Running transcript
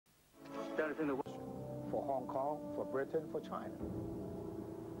anything that was for Hong Kong, for Britain, for China.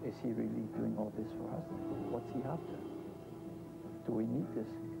 Is he really doing all this for us? What's he after? Do we need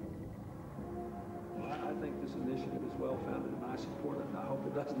this? Well, I think this initiative is well-founded, and I support it, and I hope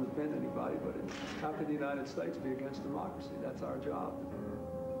it doesn't offend anybody, but how can the United States be against democracy? That's our job.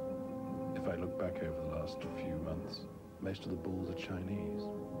 If I look back over the last few months, most of the bulls are Chinese.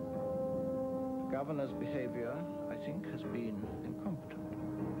 The governor's behavior, I think, has been incompetent.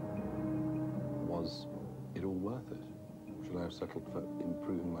 Was it all worth it? Should I have settled for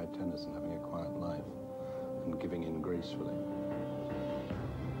improving my tennis and having a quiet life and giving in gracefully?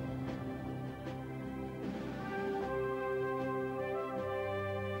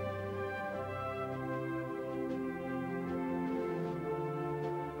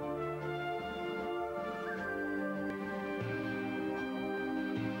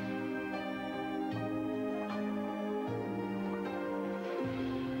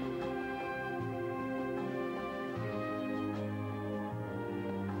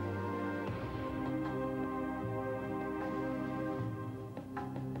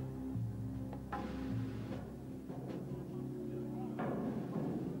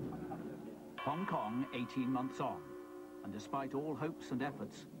 Hong Kong 18 months on, and despite all hopes and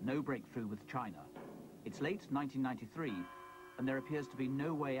efforts, no breakthrough with China. It's late 1993, and there appears to be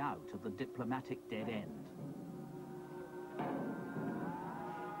no way out of the diplomatic dead end.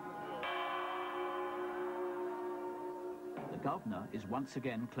 The governor is once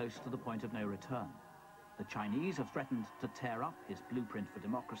again close to the point of no return. The Chinese have threatened to tear up his blueprint for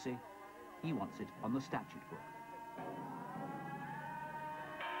democracy. He wants it on the statute book.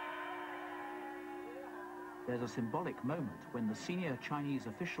 There's a symbolic moment when the senior Chinese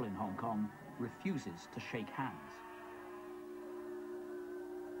official in Hong Kong refuses to shake hands.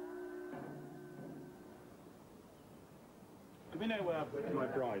 Do we know where my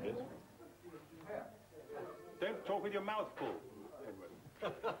bride is? Don't talk with your mouth full, Edward.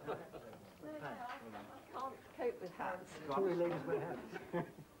 Can't cope with hats. Tory ladies wear hats.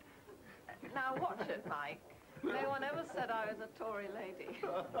 Now watch it, Mike. No one ever said I was a Tory lady.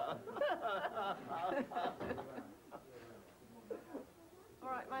 All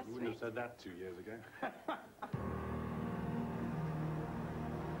right, my You sweet. wouldn't have said that 2 years ago.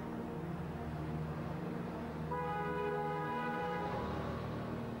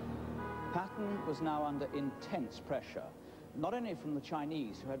 Patton was now under intense pressure, not only from the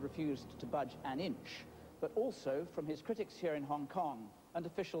Chinese, who had refused to budge an inch, but also from his critics here in Hong Kong and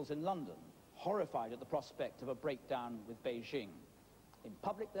officials in London, horrified at the prospect of a breakdown with Beijing. In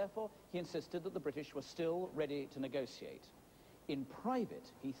public, therefore, he insisted that the British were still ready to negotiate. In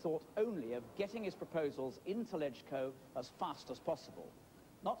private, he thought only of getting his proposals into LegCo as fast as possible.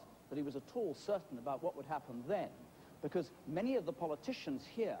 Not that he was at all certain about what would happen then, because many of the politicians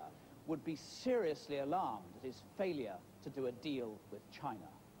here would be seriously alarmed at his failure to do a deal with China.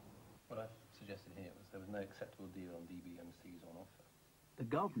 What I suggested here was there was no acceptable deal on DBMCs on offer. The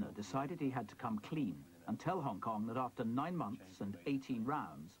governor decided he had to come clean and tell Hong Kong that after 9 months and 18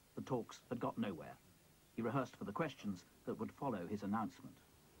 rounds, the talks had got nowhere. He rehearsed for the questions that would follow his announcement.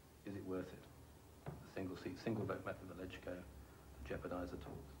 Is it worth it? The single seat, single vote method of LegCo to jeopardise the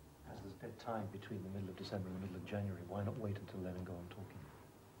talks. As there's dead time between the middle of December and the middle of January, why not wait until then and go on talking?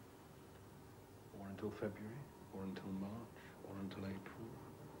 Or until February, or until March, or until April,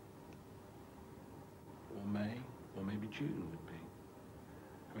 or May, or maybe June would be.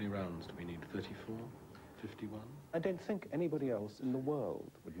 How many rounds do we need? 34? 51? I don't think anybody else in the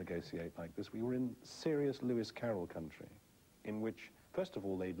world would negotiate like this. We were in serious Lewis Carroll country, in which, first of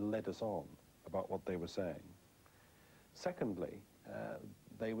all, they'd led us on about what they were saying. Secondly,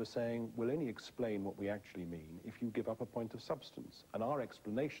 they were saying, we'll only explain what we actually mean if you give up a point of substance, and our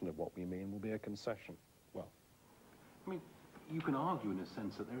explanation of what we mean will be a concession. Well, I mean, you can argue in a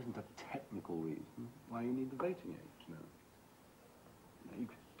sense that there isn't a technical reason why you need the voting age now. You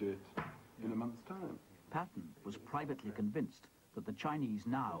could do it in a month's time. Patton was privately convinced that the Chinese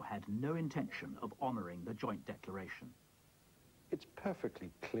now had no intention of honouring the joint declaration. It's perfectly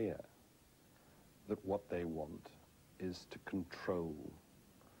clear that what they want is to control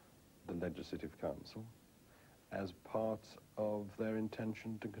the Legislative Council as part of their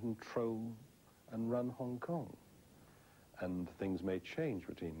intention to control and run Hong Kong. And things may change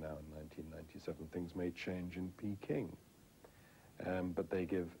between now and 1997. Things may change in Peking. But they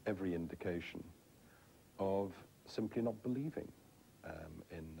give every indication of simply not believing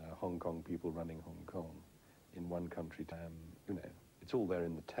in Hong Kong people running Hong Kong in one country. You know, it's all there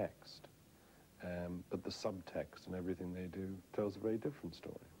in the text, but the subtext and everything they do tells a very different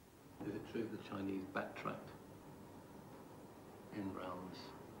story. Is it true the Chinese backtracked in rounds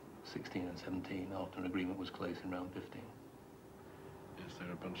 16 and 17 after an agreement was closed in round 15. Yes,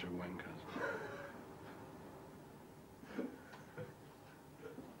 they're a bunch of wankers.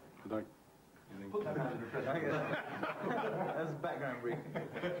 Could I... That's background briefing.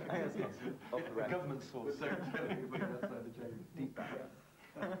 Off the record. Government source. Deep background.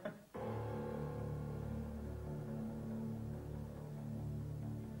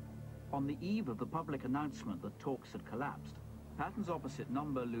 On the eve of the public announcement that talks had collapsed, Patton's opposite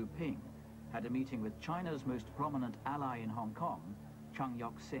number, Lu Ping, had a meeting with China's most prominent ally in Hong Kong, Chung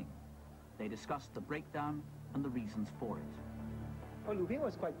Yuk-sing. They discussed the breakdown and the reasons for it. Well, Lu Ping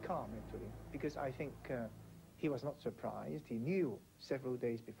was quite calm, actually, because I think he was not surprised. He knew several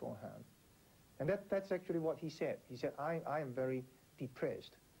days beforehand. And that's actually what he said. He said, I am very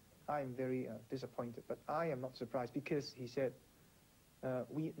depressed. I am very disappointed, but I am not surprised because, he said,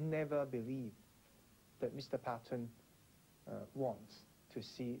 we never believed that Mr. Patton wants to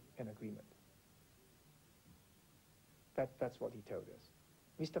see an agreement. That's what he told us.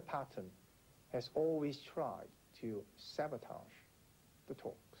 Mr. Patton has always tried to sabotage the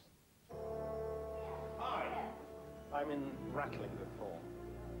talks. Hi! I'm in rattling good form.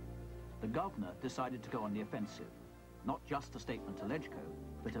 The governor decided to go on the offensive. Not just a statement to LegCo,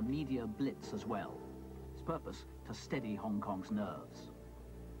 but a media blitz as well. Its purpose, to steady Hong Kong's nerves.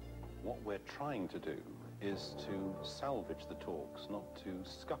 What we're trying to do is to salvage the talks, not to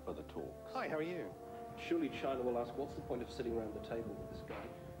scupper the talks. Hi, how are you? Surely China will ask, what's the point of sitting around the table with this guy?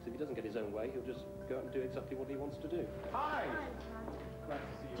 So if he doesn't get his own way, he'll just go out and do exactly what he wants to do. Hi!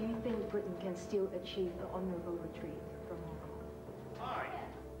 Do you think Britain can still achieve an honourable retreat from Hong Kong? Hi!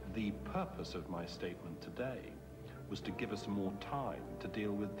 The purpose of my statement today was to give us more time to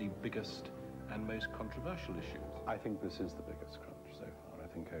deal with the biggest and most controversial issues. I think this is the biggest crunch so far. I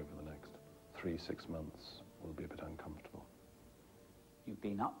think over the next 3-6 months will be a bit uncomfortable. You've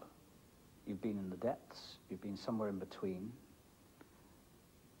been up, you've been in the depths, you've been somewhere in between.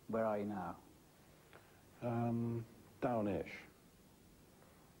 Where are you now? Down-ish.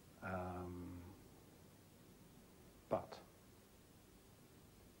 But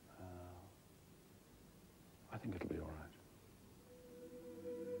I think it'll be all right.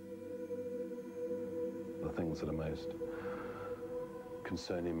 The things that are most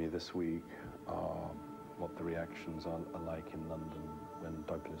concerning me this week are what the reactions are like in London when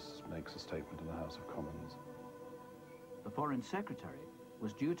Douglas makes a statement in the House of Commons. The Foreign Secretary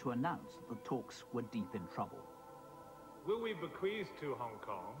was due to announce that the talks were deep in trouble. Will we bequeath to Hong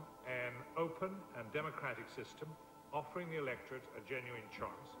Kong an open and democratic system offering the electorate a genuine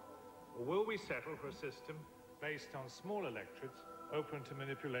choice, or will we settle for a system based on small electorates open to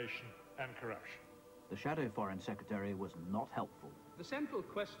manipulation and corruption? The Shadow Foreign Secretary was not helpful. The central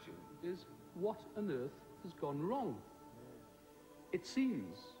question is, what on earth has gone wrong? It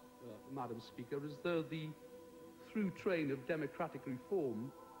seems, Madam Speaker, as though the through train of democratic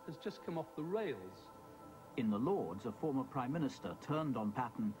reform has just come off the rails. In the Lords, a former Prime Minister turned on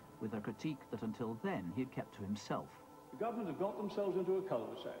Patton with a critique that until then he had kept to himself. The government have got themselves into a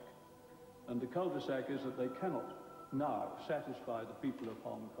cul-de-sac, and the cul-de-sac is that they cannot now satisfy the people of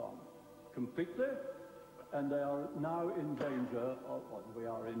Hong Kong completely, and they are now in danger, we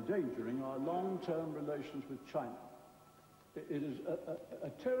are endangering our long-term relations with China. It is a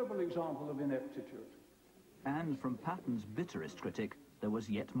terrible example of ineptitude. And from Patton's bitterest critic, there was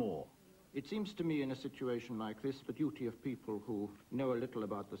yet more. It seems to me in a situation like this, the duty of people who know a little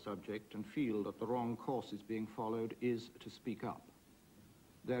about the subject and feel that the wrong course is being followed is to speak up.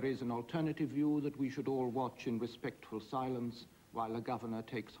 There is an alternative view that we should all watch in respectful silence while the governor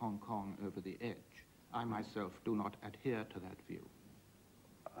takes Hong Kong over the edge. I myself do not adhere to that view.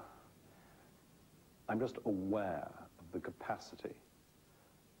 I'm just aware of the capacity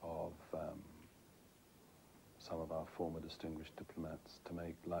of some of our former distinguished diplomats to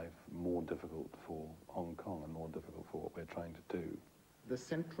make life more difficult for Hong Kong and more difficult for what we're trying to do. The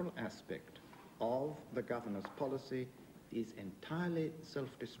central aspect of the governor's policy is entirely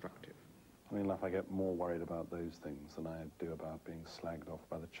self-destructive. I mean, I get more worried about those things than I do about being slagged off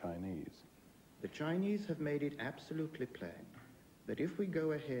by the Chinese. The Chinese have made it absolutely plain that if we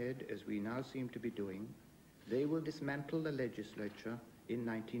go ahead, as we now seem to be doing, they will dismantle the legislature in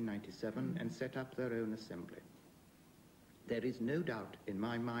 1997 and set up their own assembly. There is no doubt in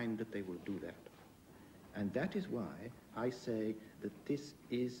my mind that they will do that. And that is why I say that this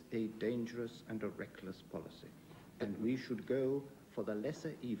is a dangerous and a reckless policy. And we should go for the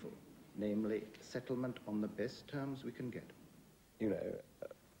lesser evil, namely settlement on the best terms we can get. You know,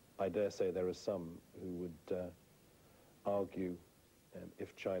 I dare say there are some who would argue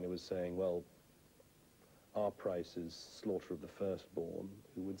if China was saying, well, our price is slaughter of the firstborn,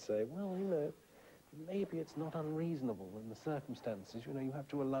 who would say, well, you know, maybe it's not unreasonable in the circumstances. You know, you have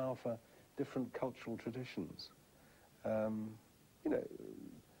to allow for different cultural traditions. You know,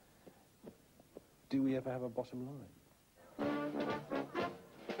 do we ever have a bottom line?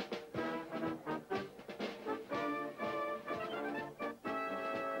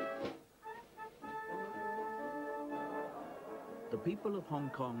 The people of Hong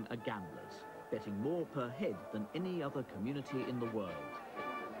Kong are gamblers, betting more per head than any other community in the world.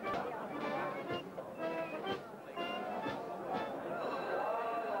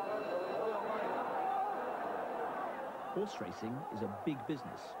 Horse racing is a big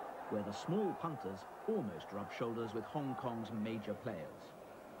business, where the small punters almost rub shoulders with Hong Kong's major players,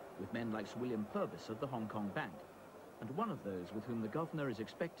 with men like Sir William Purvis of the Hong Kong Bank, and one of those with whom the governor is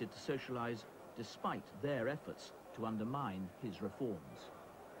expected to socialise despite their efforts to undermine his reforms.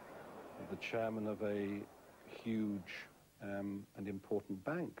 The chairman of a huge and important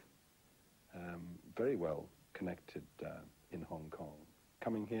bank, very well connected in Hong Kong,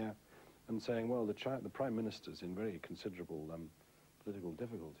 coming here and saying, well, the Prime Minister's in very considerable political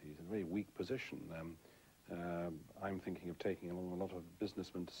difficulties, in a very weak position. I'm thinking of taking along a lot of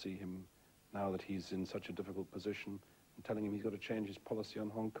businessmen to see him now that he's in such a difficult position, and telling him he's got to change his policy on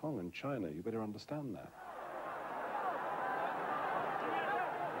Hong Kong and China. You better understand that.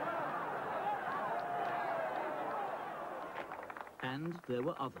 And there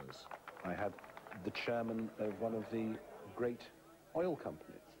were others. I had the chairman of one of the great oil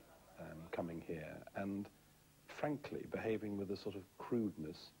companies coming here and, frankly, behaving with a sort of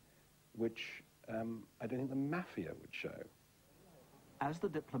crudeness which I don't think the mafia would show. As the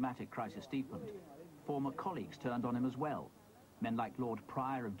diplomatic crisis deepened, former colleagues turned on him as well. Men like Lord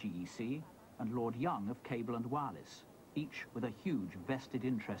Pryor of GEC and Lord Young of Cable and Wireless, each with a huge vested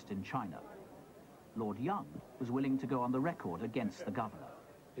interest in China. Lord Young was willing to go on the record against the governor.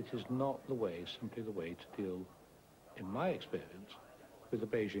 It is not simply the way to deal, in my experience, with the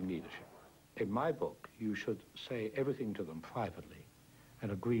Beijing leadership. In my book, you should say everything to them privately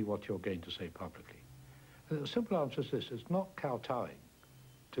and agree what you're going to say publicly. And the simple answer is this: it's not kowtowing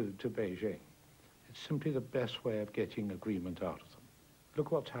to Beijing. It's simply the best way of getting agreement out of them.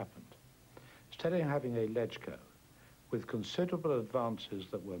 Look what's happened. Instead of having a LegCo with considerable advances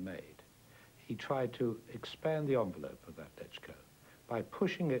that were made, he tried to expand the envelope of that LegCo by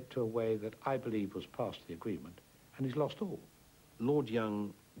pushing it to a way that I believe was past the agreement, and he's lost all. Lord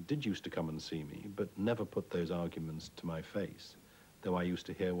Young did used to come and see me, but never put those arguments to my face, though I used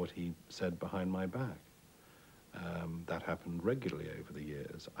to hear what he said behind my back. That happened regularly over the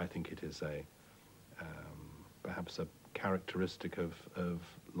years. I think it is perhaps a characteristic of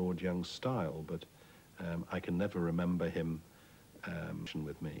Lord Young's style, but I can never remember him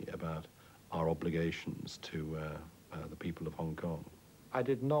with me about our obligations to the people of Hong Kong. I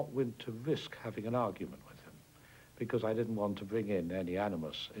did not want to risk having an argument with him because I didn't want to bring in any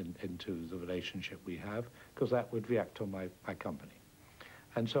animus into the relationship we have, because that would react on my company.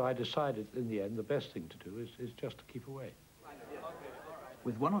 And so I decided, in the end, the best thing to do is just to keep away.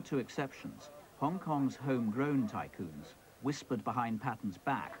 With one or two exceptions, Hong Kong's homegrown tycoons whispered behind Patton's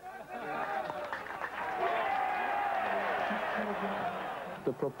back.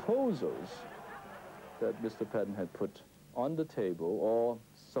 The proposals that Mr. Patton had put on the table, or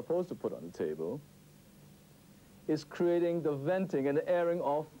supposed to put on the table, is creating the venting and the airing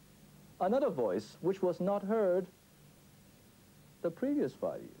of another voice which was not heard the previous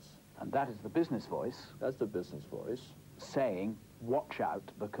 5 years. And that is the business voice. That's the business voice. Saying, watch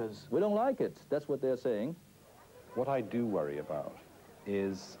out, because we don't like it. That's what they're saying. What I do worry about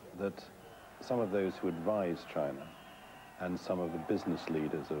is that some of those who advise China and some of the business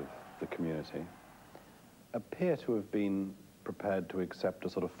leaders of the community appear to have been prepared to accept a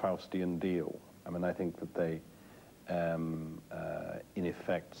sort of Faustian deal. I mean, I think that they, in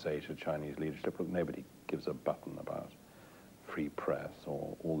effect, say to Chinese leadership, look, nobody gives a button about free press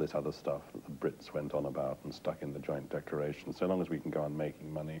or all this other stuff that the Brits went on about and stuck in the joint declaration. So long as we can go on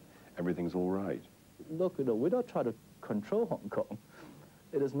making money, everything's all right. Look, you know, we're not trying to control Hong Kong.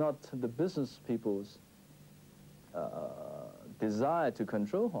 It is not the business people's desire to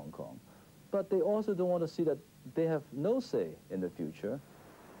control Hong Kong, but they also don't want to see that they have no say in the future.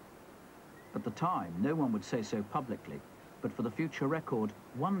 At the time, no one would say so publicly, but for the future record,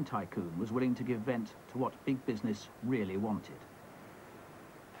 one tycoon was willing to give vent to what big business really wanted.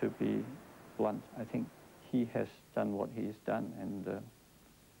 To be blunt, I think he has done what he's done, and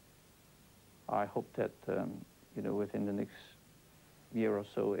I hope that, you know, within the next year or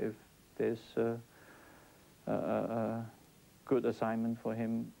so, if there's a good assignment for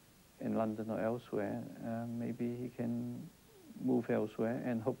him in London or elsewhere, maybe he can move elsewhere,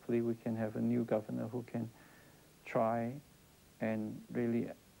 and hopefully we can have a new governor who can try and really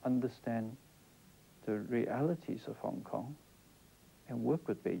understand the realities of Hong Kong and work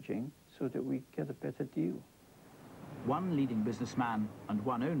with Beijing so that we get a better deal. One leading businessman, and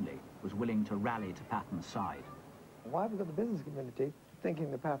one only, was willing to rally to Patton's side. Why have we got the business community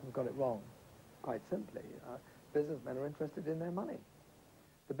thinking the Patton got it wrong? Quite simply, businessmen are interested in their money.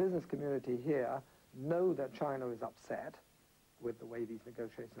 The business community here know that China is upset with the way these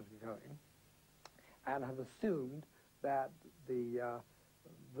negotiations are going, and have assumed that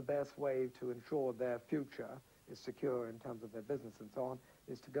the best way to ensure their future is secure in terms of their business and so on,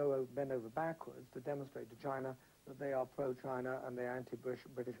 is to bend over backwards to demonstrate to China that they are pro-China and they are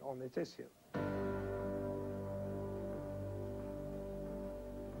anti-British on this issue.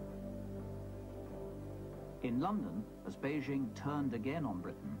 In London, as Beijing turned again on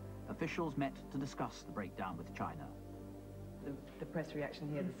Britain, officials met to discuss the breakdown with China. The press reaction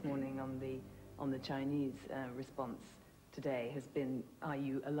here this morning on the Chinese response today has been, are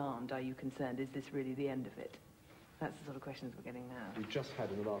you alarmed, are you concerned, is this really the end of it? That's the sort of questions we're getting now. We've just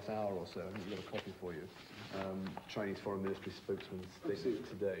had in the last hour or so, I think we've got a copy for you, Chinese Foreign Ministry spokesman's statement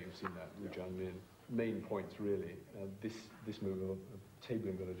today. You've seen that, Wu Jianmin. Main points really, this move of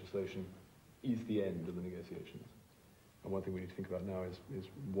tabling the legislation is the end of the negotiations. And one thing we need to think about now is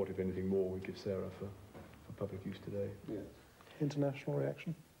what, if anything, more we give Sarah for public use today. Yeah. International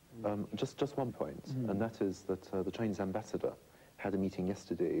reaction? Just one point, and that is that the Chinese ambassador had a meeting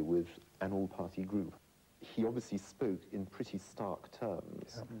yesterday with an all-party group. He obviously spoke in pretty stark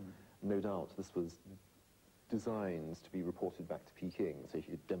terms. Yeah. No doubt this was designed to be reported back to Peking, so he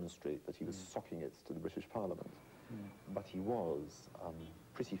could demonstrate that he was socking it to the British Parliament. But he was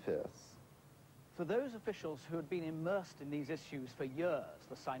pretty fierce. For those officials who had been immersed in these issues for years,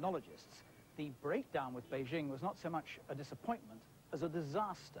 the sinologists, the breakdown with Beijing was not so much a disappointment as a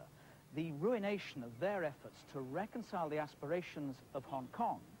disaster. The ruination of their efforts to reconcile the aspirations of Hong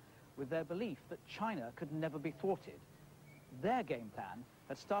Kong with their belief that China could never be thwarted. Their game plan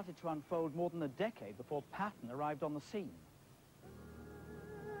had started to unfold more than a decade before Patton arrived on the scene.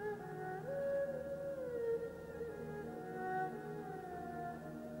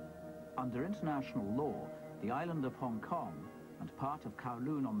 Under international law, the island of Hong Kong and part of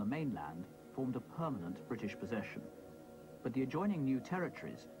Kowloon on the mainland formed a permanent British possession. But the adjoining new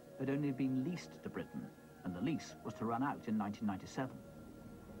territories had only been leased to Britain, and the lease was to run out in 1997.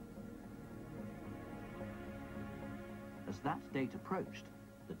 As that date approached,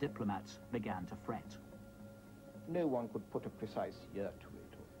 the diplomats began to fret. No one could put a precise year to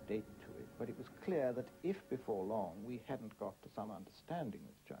it or date to it, but it was clear that if before long we hadn't got to some understanding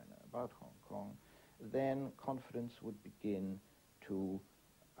with China about Hong Kong, then confidence would begin to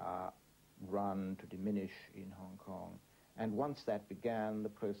run, to diminish in Hong Kong. And once that began, the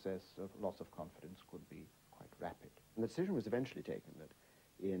process of loss of confidence could be quite rapid. And the decision was eventually taken that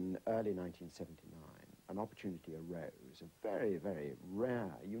in early 1979, an opportunity arose, a very, very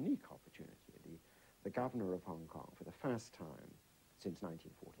rare, unique opportunity. The governor of Hong Kong, for the first time since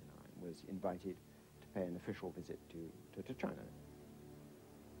 1949, was invited to pay an official visit to China.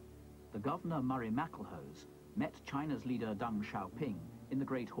 The governor, Murray McElhose, met China's leader Deng Xiaoping in the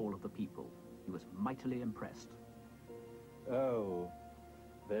Great Hall of the People. He was mightily impressed. Oh,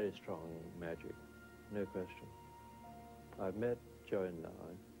 very strong magic, no question. I've met Zhou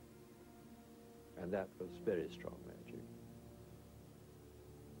Enlai, and that was very strong magic.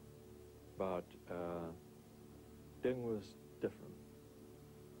 But Deng was different.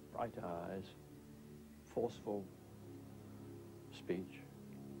 Bright eyes, forceful speech.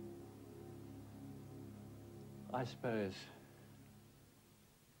 I suppose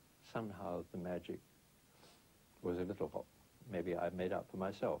somehow the magic was a little, maybe I made up for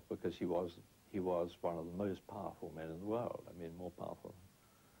myself, because he was one of the most powerful men in the world. I mean, more powerful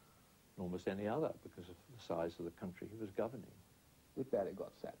than almost any other because of the size of the country he was governing. We barely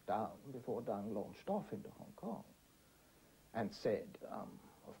got sat down before Deng launched off into Hong Kong and said,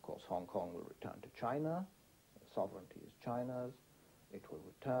 of course, Hong Kong will return to China, sovereignty is China's, it will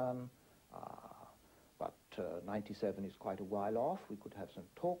return, but 97 is quite a while off, we could have some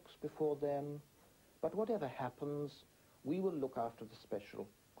talks before then, but whatever happens, we will look after the special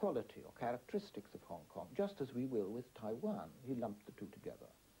quality or characteristics of Hong Kong, just as we will with Taiwan. He lumped the two together.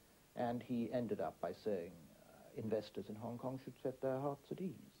 And he ended up by saying investors in Hong Kong should set their hearts at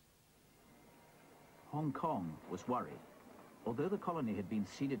ease. Hong Kong was worried. Although the colony had been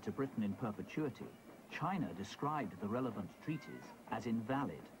ceded to Britain in perpetuity, China described the relevant treaties as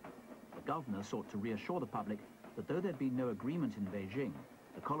invalid. The governor sought to reassure the public that though there'd been no agreement in Beijing,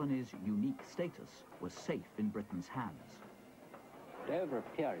 the colony's unique status was safe in Britain's hands. Over a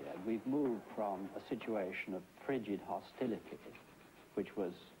period, we've moved from a situation of frigid hostility, which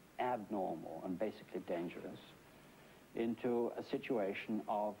was abnormal and basically dangerous, into a situation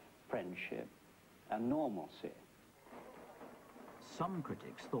of friendship and normalcy. Some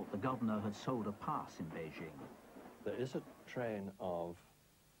critics thought the governor had sold a pass in Beijing. There is a train of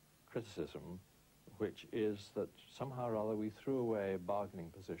criticism, which is that somehow or other we threw away a bargaining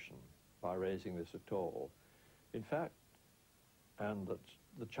position by raising this at all. In fact, and that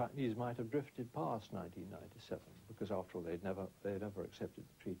the Chinese might have drifted past 1997, because after all they'd never accepted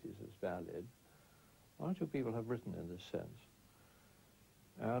the treaties as valid. One or two people have written in this sense.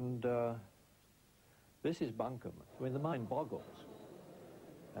 And this is bunkum. I mean, the mind boggles.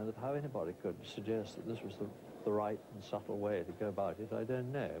 And that how anybody could suggest that this was the right and subtle way to go about it, I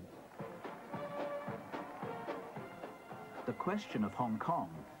don't know. The question of Hong Kong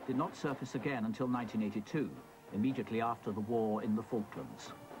did not surface again until 1982, immediately after the war in the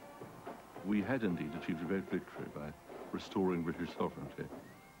Falklands. We had indeed achieved a great victory by restoring British sovereignty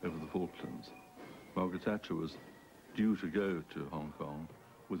over the Falklands. Margaret Thatcher was due to go to Hong Kong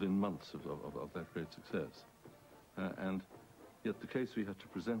within months of that great success. And yet the case we had to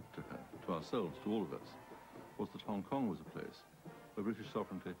present to her, to ourselves, to all of us, was that Hong Kong was a place where British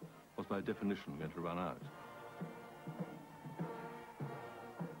sovereignty was by definition going to run out.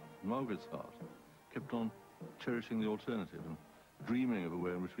 Margaret's heart kept on cherishing the alternative and dreaming of a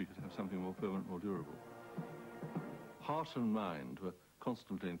way in which we could have something more permanent, more durable. Heart and mind were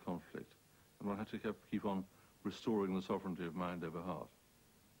constantly in conflict, and one had to keep on restoring the sovereignty of mind over heart.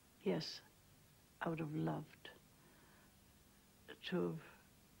 Yes, I would have loved to have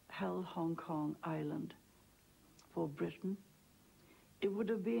held Hong Kong Island for Britain. It would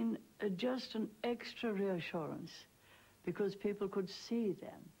have been just an extra reassurance, because people could see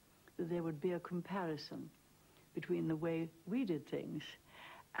then that there would be a comparison between the way we did things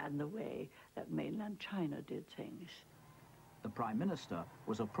and the way that mainland China did things. The Prime Minister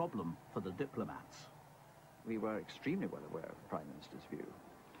was a problem for the diplomats. We were extremely well aware of the Prime Minister's view.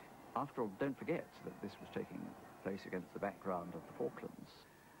 After all, don't forget that this was taking place against the background of the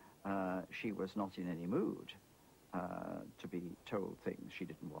Falklands. She was not in any mood to be told things she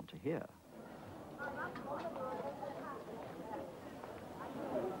didn't want to hear.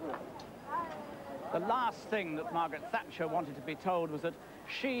 The last thing that Margaret Thatcher wanted to be told was that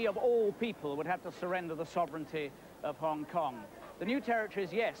she, of all people, would have to surrender the sovereignty of Hong Kong. The new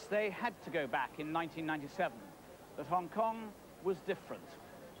territories, yes, they had to go back in 1997, but Hong Kong was different.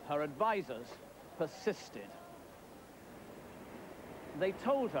 Her advisors persisted. They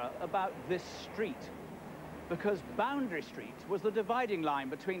told her about this street, because Boundary Street was the dividing line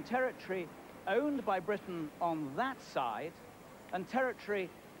between territory owned by Britain on that side and territory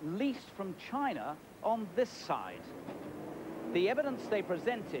leased from China on this side. The evidence they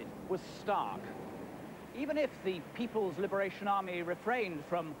presented was stark. Even if the People's Liberation Army refrained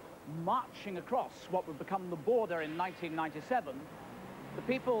from marching across what would become the border in 1997, the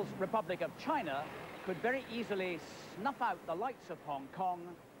People's Republic of China could very easily snuff out the lights of Hong Kong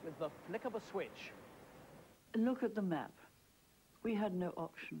with the flick of a switch. Look at the map. We had no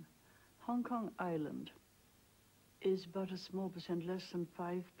option. Hong Kong Island is but a small percent, less than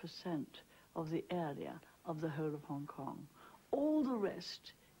 5% of the area of the whole of Hong Kong. All the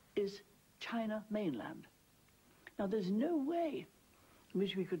rest is China mainland. Now, there's no way in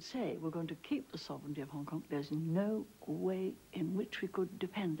which we could say we're going to keep the sovereignty of Hong Kong. There's no way in which we could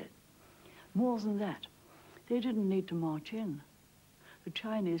defend it. More than that, they didn't need to march in. The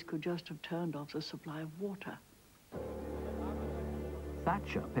Chinese could just have turned off the supply of water.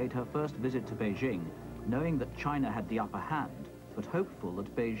 Thatcher paid her first visit to Beijing knowing that China had the upper hand, but hopeful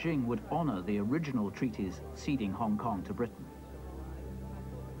that Beijing would honor the original treaties ceding Hong Kong to Britain.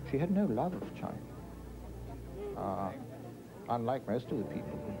 She had no love of China. Unlike most of the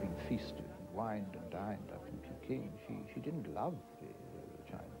people who'd been feasted and wined and dined up in Peking, she didn't love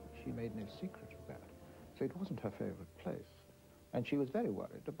China. She made no secret of that. So it wasn't her favorite place. And she was very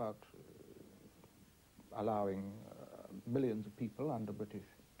worried about allowing millions of people under British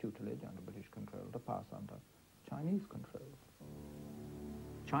tutelage, under British control, to pass under Chinese control.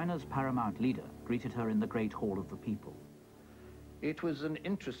 China's paramount leader greeted her in the Great Hall of the People. It was an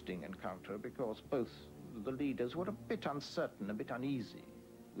interesting encounter because both the leaders were a bit uncertain, a bit uneasy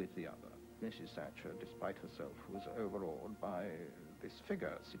with the other. Mrs. Thatcher, despite herself, was overawed by this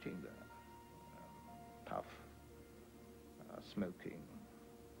figure sitting there, tough, smoking,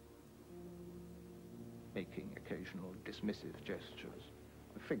 making occasional dismissive gestures,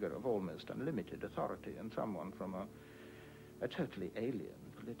 a figure of almost unlimited authority, and someone from a a totally alien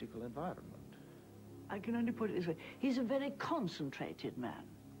political environment. I can only put it this way. He's a very concentrated man.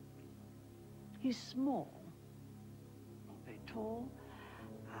 He's small, not very tall,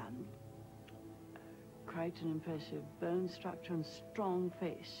 quite an impressive bone structure and strong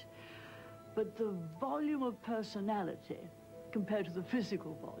face. But the volume of personality, compared to the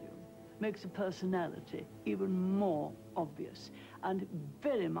physical volume, makes the personality even more obvious and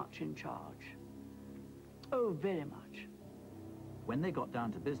very much in charge. Oh, very much. When they got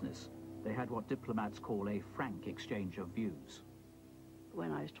down to business, they had what diplomats call a frank exchange of views.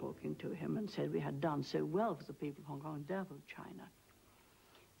 When I was talking to him and said we had done so well for the people of Hong Kong and therefore China,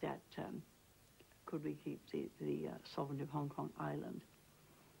 that could we keep the sovereignty of Hong Kong Island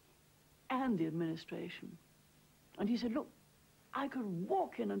and the administration? And he said, look, I could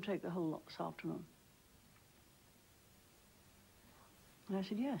walk in and take the whole lot this afternoon. And I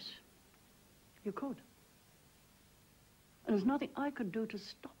said, yes, you could. And there's nothing I could do to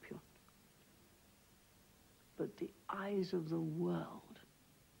stop you. But the eyes of the world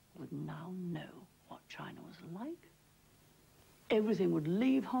would now know what China was like. Everything would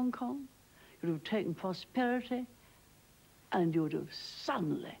leave Hong Kong. You would have taken prosperity, and you would have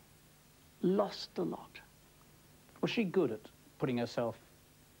suddenly lost the lot. Was she good at putting herself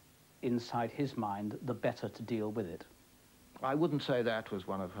inside his mind, the better to deal with it? I wouldn't say that was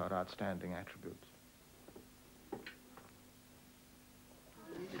one of her outstanding attributes.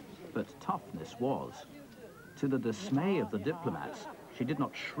 But toughness was. To the dismay of the diplomats, she did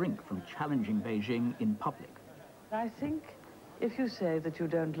not shrink from challenging Beijing in public. I think if you say that you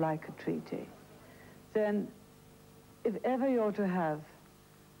don't like a treaty, then if ever you're to have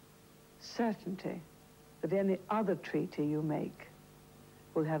certainty that any other treaty you make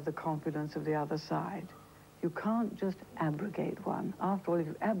will have the confidence of the other side, you can't just abrogate one. After all, if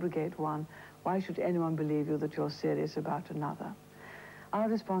you abrogate one, why should anyone believe you that you're serious about another? Our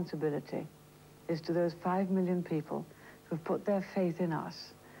responsibility is to those 5 million people who've put their faith in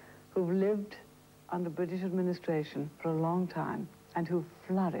us, who've lived under British administration for a long time, and who've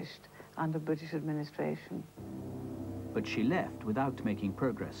flourished under British administration. But she left without making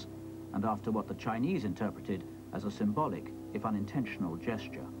progress, and after what the Chinese interpreted as a symbolic, if unintentional,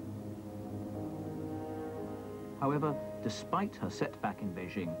 gesture. However, despite her setback in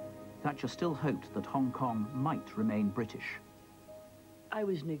Beijing, Thatcher still hoped that Hong Kong might remain British. I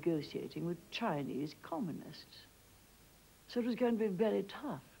was negotiating with Chinese communists, so it was going to be very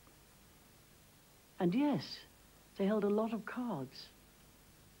tough. And yes, they held a lot of cards,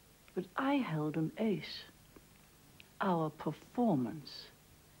 but I held an ace. Our performance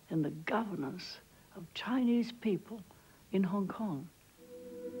in the governance of Chinese people in Hong Kong.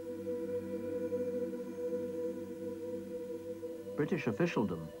 British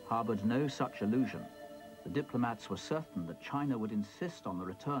officialdom harbored no such illusion. The diplomats were certain that China would insist on the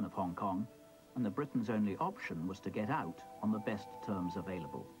return of Hong Kong, and that Britain's only option was to get out on the best terms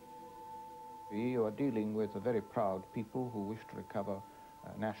available. We are dealing with a very proud people who wish to recover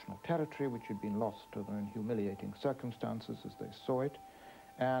national territory which had been lost in humiliating circumstances as they saw it,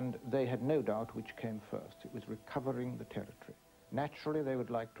 and they had no doubt which came first. It was recovering the territory. Naturally, they would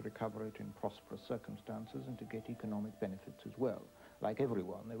like to recover it in prosperous circumstances and to get economic benefits as well. Like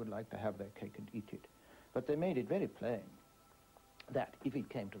everyone, they would like to have their cake and eat it. But they made it very plain that if it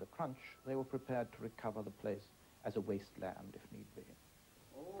came to the crunch, they were prepared to recover the place as a wasteland if need be.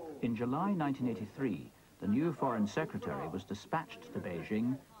 In July 1983, the new Foreign Secretary was dispatched to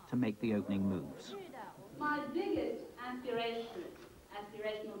Beijing to make the opening moves. My biggest aspirational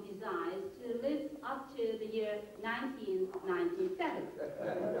desire is to live up to the year 1997.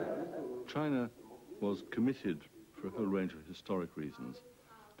 China was committed, for a whole range of historic reasons,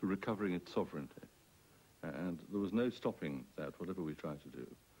 to recovering its sovereignty. And there was no stopping that, whatever we tried to do.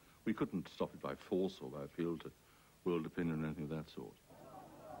 We couldn't stop it by force or by appeal to world opinion or anything of that sort.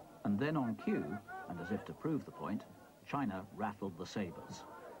 And then on cue, and as if to prove the point, China rattled the sabers.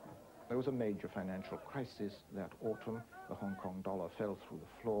 There was a major financial crisis that autumn. The Hong Kong dollar fell through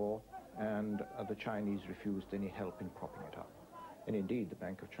the floor, and the Chinese refused any help in propping it up. And indeed, the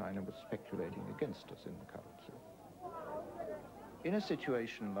Bank of China was speculating against us in the currency. In a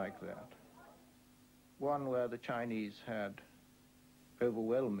situation like that, one where the Chinese had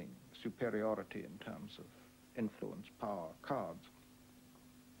overwhelming superiority in terms of influence, power, cards,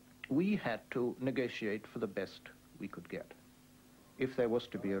 we had to negotiate for the best we could get. If there was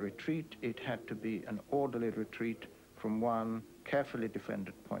to be a retreat, it had to be an orderly retreat from one carefully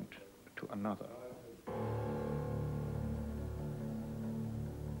defended point to another.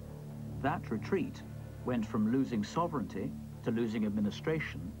 That retreat went from losing sovereignty to losing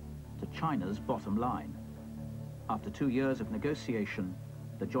administration to China's bottom line. after 2 years of negotiation,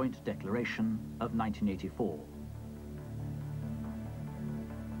 the Joint Declaration of 1984.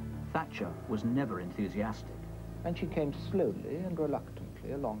 Thatcher was never enthusiastic. And she came slowly and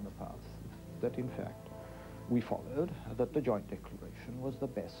reluctantly along the path that, in fact, we followed, that the Joint Declaration was the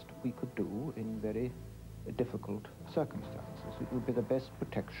best we could do in very difficult circumstances. It would be the best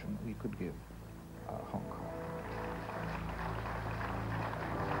protection we could give Hong Kong.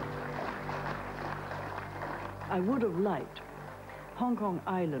 I would have liked Hong Kong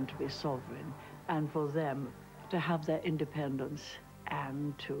Island to be sovereign and for them to have their independence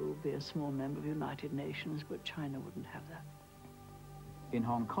and to be a small member of the United Nations, but China wouldn't have that. In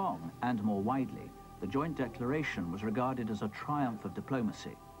Hong Kong, and more widely, the Joint Declaration was regarded as a triumph of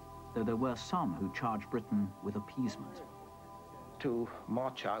diplomacy, though there were some who charged Britain with appeasement. To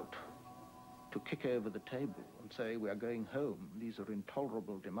march out, to kick over the table and say, we are going home, these are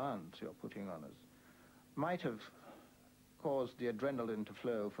intolerable demands you're putting on us, might have caused the adrenaline to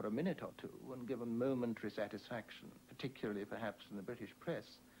flow for a minute or two and given momentary satisfaction, particularly perhaps in the British press.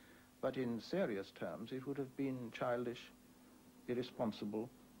 But in serious terms, it would have been childish, irresponsible,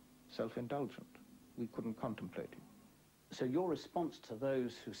 self-indulgent. We couldn't contemplate it. So your response to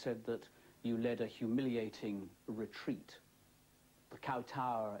those who said that you led a humiliating retreat, the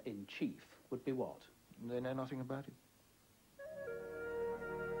kowtower in chief, would be what? They know nothing about it.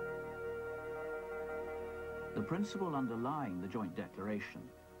 The principle underlying the Joint Declaration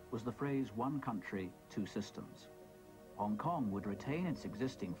was the phrase one country, two systems. Hong Kong would retain its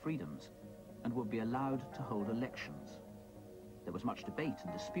existing freedoms and would be allowed to hold elections. There was much debate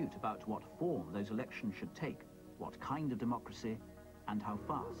and dispute about what form those elections should take, what kind of democracy, and how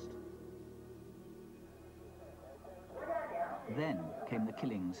fast. Then came the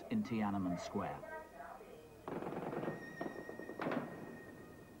killings in Tiananmen Square.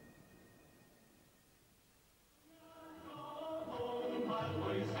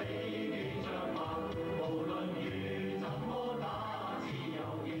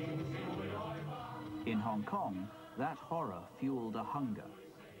 In Hong Kong, that horror fueled a hunger.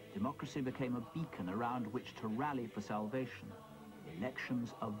 Democracy became a beacon around which to rally for salvation.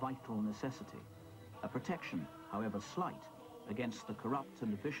 Elections a vital necessity, a protection, however slight, against the corrupt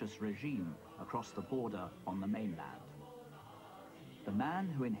and vicious regime across the border on the mainland. The man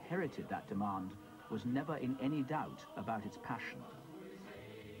who inherited that demand was never in any doubt about its passion.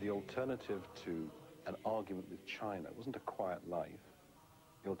 The alternative to an argument with China wasn't a quiet life.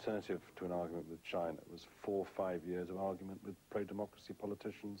 The alternative to an argument with China was 4 or 5 years of argument with pro-democracy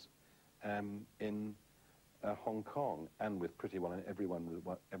politicians in Hong Kong, and with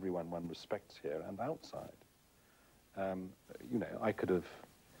everyone one respects here and outside. You know, I could have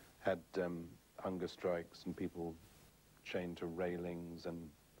had hunger strikes and people chained to railings and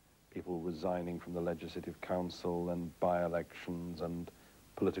people resigning from the Legislative Council and by-elections and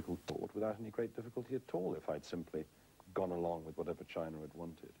political thought without any great difficulty at all if I'd simply gone along with whatever China had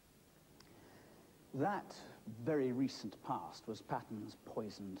wanted. That very recent past was Patton's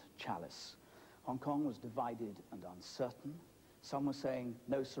poisoned chalice. Hong Kong was divided and uncertain. Some were saying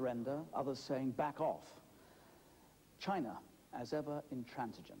no surrender, others saying back off. China, as ever,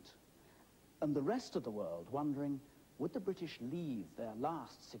 intransigent. And the rest of the world wondering, would the British leave their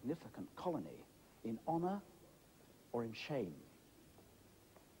last significant colony in honor or in shame?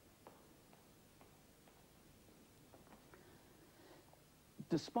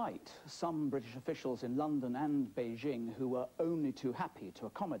 Despite some British officials in London and Beijing who were only too happy to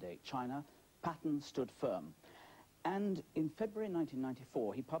accommodate China, Patton stood firm. And in February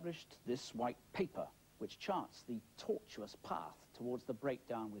 1994, he published this white paper, which charts the tortuous path towards the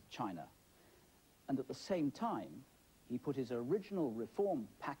breakdown with China. And at the same time, he put his original reform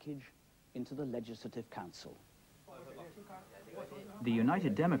package into the Legislative Council. The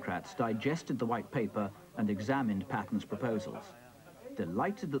United Democrats digested the white paper and examined Patton's proposals.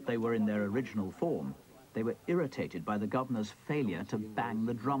 Delighted that they were in their original form, they were irritated by the governor's failure to bang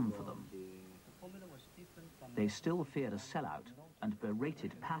the drum for them. They still feared a sellout and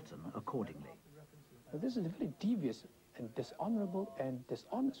berated Patton accordingly. This is a very devious and dishonorable and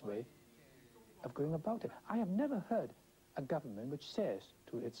dishonest way of going about it. I have never heard a government which says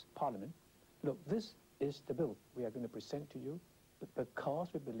to its parliament, look, this is the bill we are going to present to you because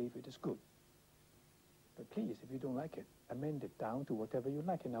we believe it is good. But please, if you don't like it, amend it down to whatever you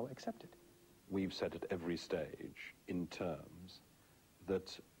like and I'll accept it. We've said at every stage, in terms,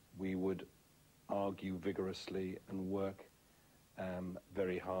 that we would argue vigorously and work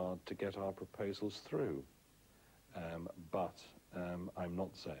very hard to get our proposals through. But I'm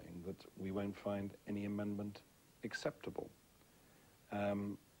not saying that we won't find any amendment acceptable.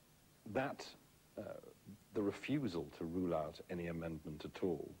 That the refusal to rule out any amendment at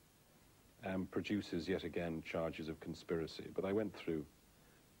all produces yet again charges of conspiracy. But I went through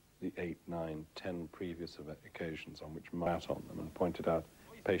the 8, 9, 10 previous occasions on which sat on them and pointed out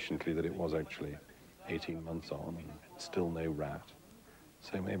patiently that it was actually 18 months on and still no rat.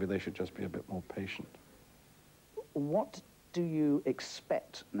 So maybe they should just be a bit more patient. What do you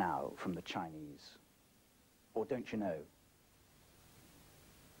expect now from the Chinese? Or don't you know?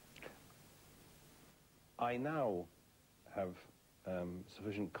 I now have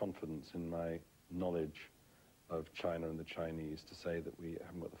sufficient confidence in my knowledge of China and the Chinese to say that we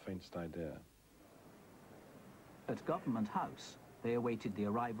haven't got the faintest idea. At Government House, they awaited the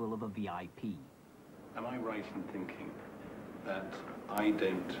arrival of a VIP. Am I right in thinking that I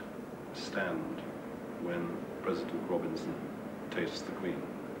don't stand when President Robinson tastes the Queen?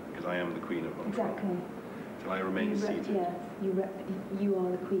 Because I am the Queen of Hong Kong. Exactly. So I remain seated. Yes, you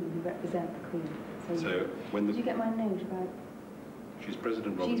are the Queen, you represent the Queen. So when the... Did you get my note about... She's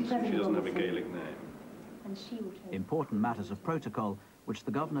President Robinson, she doesn't have a Gaelic name. And she will take... Important matters of protocol, which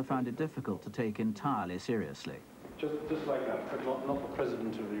the governor found it difficult to take entirely seriously. Just like that, but not the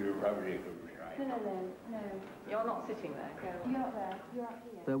President of the Republic. No. You're not sitting there, Carroll. You're not there, you're up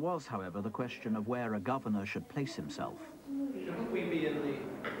here. There was, however, the question of where a governor should place himself. Shouldn't we be in the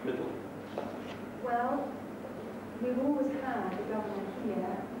middle? Well, we've always had a governor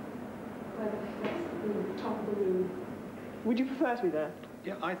here, where that's the top of the room. Would you prefer to be there?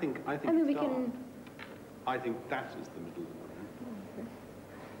 Yeah, I think I mean, we can... I think that is the middle of the room.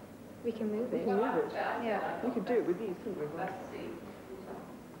 We can move it. We can move it. Yeah. We could do it with these, couldn't we?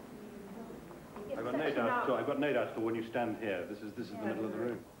 I've got no doubt that when you stand here, this is the middle of the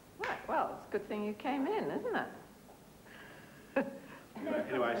room. Right, well, it's a good thing you came in, isn't it?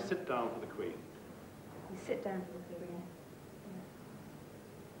 Anyway, I sit down for the Queen. You sit down for the Queen.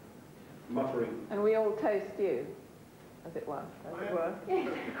 Muttering. And we all toast you, as it were.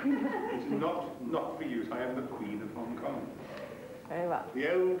 It's not for you. I am the Queen of Hong Kong. Very well.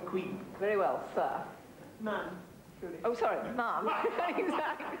 The old Queen. Very well, sir. Ma'am. Oh, sorry, ma'am.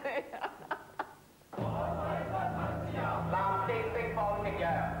 Exactly.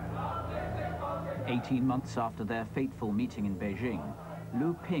 18 months after their fateful meeting in Beijing,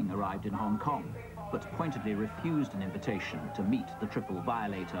 Lu Ping arrived in Hong Kong, but pointedly refused an invitation to meet the triple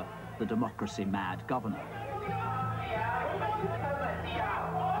violator, the democracy-mad governor.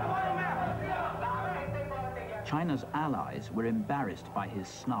 China's allies were embarrassed by his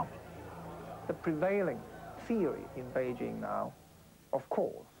snub. The prevailing theory in Beijing now, of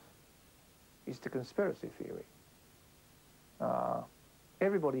course, is the conspiracy theory.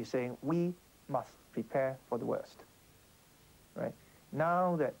 Everybody is saying we must prepare for the worst, right?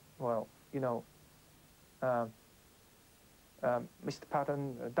 Now that, well, you know, Mr.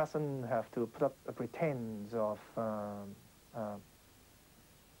 Patton doesn't have to put up a pretense of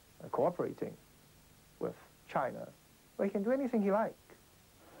cooperating with China, well, he can do anything he likes.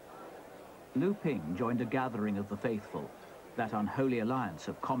 Lu Ping joined a gathering of the faithful, that unholy alliance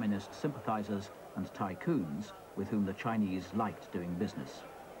of communist sympathizers and tycoons with whom the Chinese liked doing business.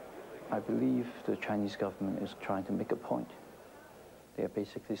 I believe the Chinese government is trying to make a point. They are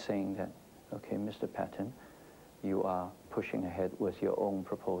basically saying that, okay, Mr. Patton, you are pushing ahead with your own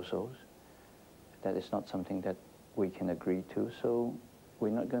proposals. That is not something that we can agree to, so we're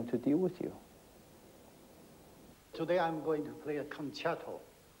not going to deal with you. Today I'm going to play a concerto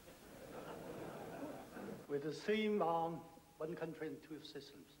with the theme on one country and two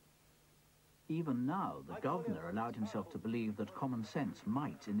systems. Even now, the governor allowed himself to believe that common sense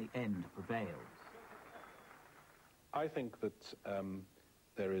might, in the end, prevail. I think that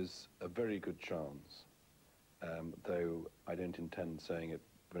there is a very good chance, though I don't intend saying it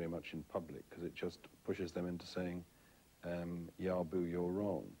very much in public, because it just pushes them into saying, Yao Bu, you're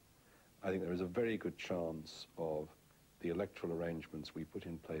wrong. I think there is a very good chance of the electoral arrangements we put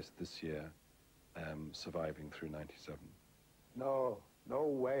in place this year surviving through 97. No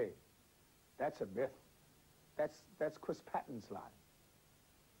way. That's a myth. That's Chris Patton's lie.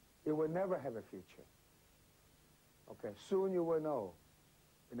 It will never have a future. Okay, soon you will know,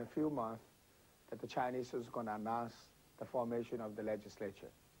 in a few months, that the Chinese is going to announce the formation of the legislature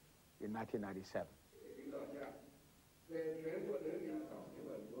in 1997.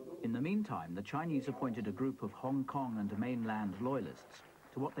 In the meantime, the Chinese appointed a group of Hong Kong and mainland loyalists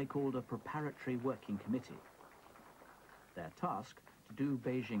to what they called a preparatory working committee. Their task, to do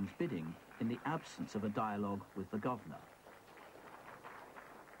Beijing's bidding in the absence of a dialogue with the governor.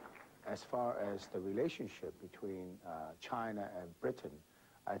 As far as the relationship between China and Britain,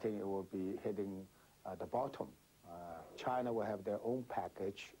 I think it will be hitting the bottom. China will have their own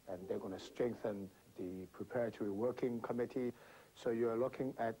package, and they're going to strengthen the preparatory working committee. So you're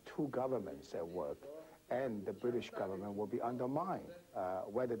looking at two governments at work, and the British government will be undermined,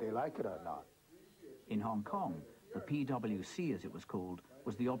 whether they like it or not. In Hong Kong, the PwC, as it was called,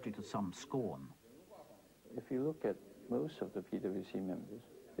 was the object of some scorn. If you look at most of the PwC members,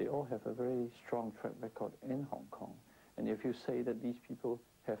 they all have a very strong track record in Hong Kong. And if you say that these people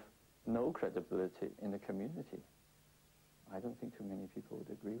have no credibility in the community, I don't think too many people would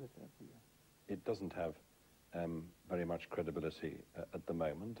agree with that view. It doesn't have very much credibility at the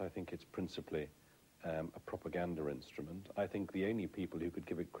moment. I think it's principally a propaganda instrument. I think the only people who could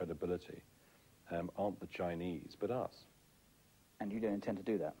give it credibility aren't the Chinese, but us. And you don't intend to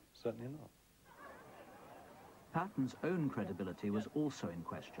do that? Certainly not. Patton's own credibility was also in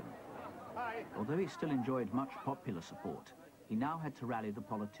question. Although he still enjoyed much popular support, he now had to rally the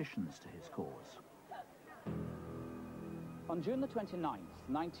politicians to his cause. On June the 29th,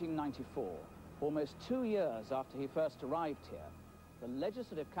 1994, almost 2 years after he first arrived here, the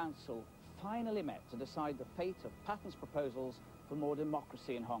Legislative Council finally met to decide the fate of Patton's proposals for more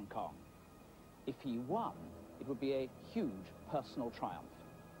democracy in Hong Kong. If he won, it would be a huge personal triumph.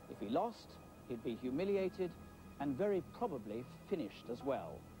 If he lost, he'd be humiliated and very probably finished as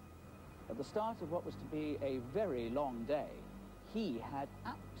well. At the start of what was to be a very long day, he had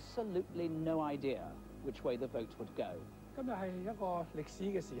absolutely no idea which way the vote would go. 今日係一個歷史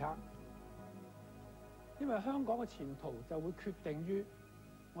嘅時刻，因為香港嘅前途就會決定於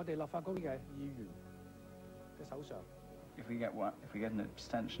我哋立法局嘅議員嘅手上。If we get an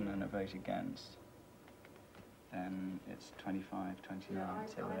abstention and a vote against, then it's 25-29,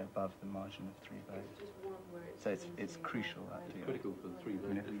 so we're above the margin of 3 votes. So it's crucial, that deal. Critical for the 3 votes.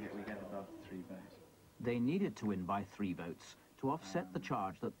 I mean, if we get above 3 votes. They needed to win by 3 votes to offset the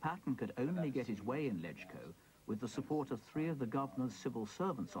charge that Patton could only get his way in Legco with the support of 3 of the governor's civil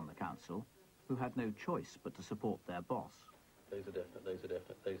servants on the council, who had no choice but to support their boss. Those are definite, those are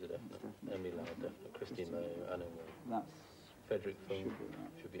definite, those are definite. Emily Lau, definite. Christine Mayo, Anna Wong. That's... Frederick Fung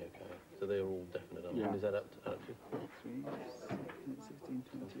should be okay. So they are all definite. Yeah. Is that up to? 3, 16,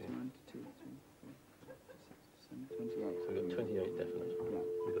 20, 22, 23, 28. So we've got 28 definite. Yeah.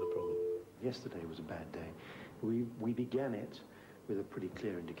 We've got a problem. Yesterday was a bad day. We began it with a pretty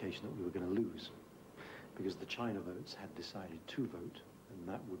clear indication that we were going to lose, because the China votes had decided to vote, and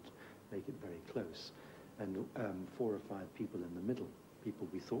that would make it very close. And 4 or 5 people in the middle, people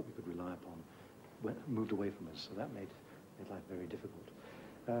we thought we could rely upon, moved away from us, so that made life very difficult.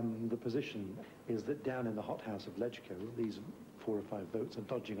 The position is that down in the hothouse of Legco, these 4 or 5 votes are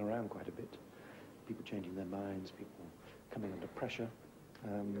dodging around quite a bit. People changing their minds, people coming under pressure.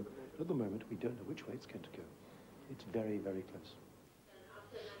 At the moment, we don't know which way it's going to go. It's very, very close.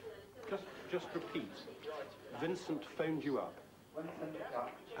 Just repeat. Vincent phoned you up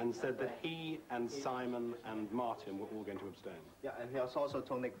and said that he and Simon and Martin were all going to abstain. Yeah, and he has also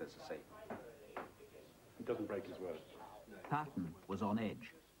told Nicholas the same. He doesn't break his word. Patton was on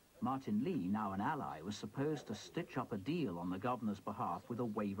edge. Martin Lee, now an ally, was supposed to stitch up a deal on the governor's behalf with a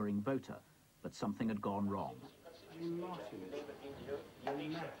wavering voter, but something had gone wrong. Martin, you're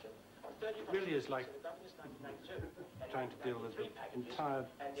mad. It really is like trying to deal with the entire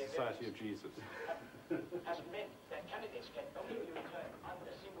Society of Jesus. You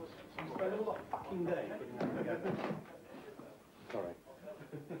spend all the fucking day putting that together. Sorry.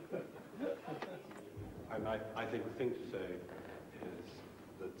 I think the thing to say is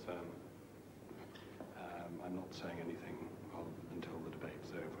that I'm not saying anything until the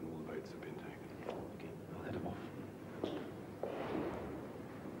debate's over and all the votes have been taken. Okay, I'll head him off.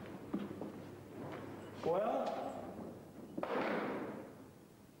 Well,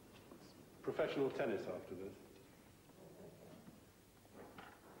 professional tennis after this.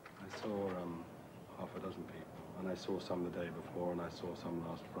 I saw half a dozen people, and I saw some the day before, and I saw some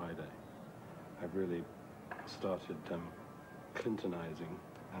last Friday. I've really started Clintonizing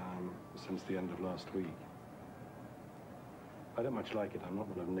since the end of last week. I don't much like it. I'm not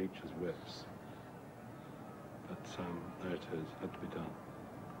one of nature's whips. But there it is. Had to be done.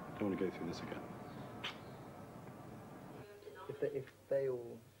 I don't want to go through this again. If they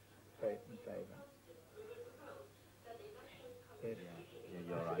all vote in favour,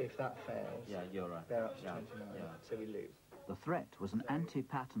 if that fails, you're right. they're up to 29, so we lose. The threat was an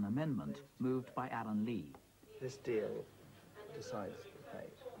anti-Patton amendment moved by Alan Lee. This deal decides the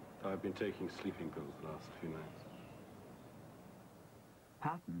fate. I've been taking sleeping pills the last few nights.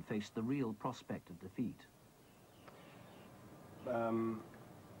 Patton faced the real prospect of defeat.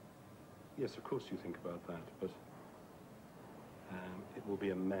 Yes, of course you think about that, but it will be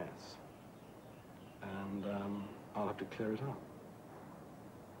a mess. And I'll have to clear it up.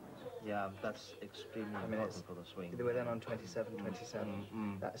 Yeah, that's extremely important for the swing. They were then on 27.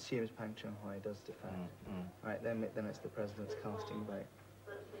 That assumes Pang Chung-hoi does defend. Right, then it's the president's casting vote.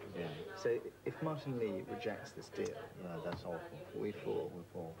 Yeah. So if Martin Lee rejects this deal, yeah, that's awful. We fall. We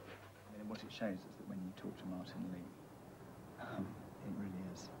fall. I mean, what it shows is that when you talk to Martin Lee, it really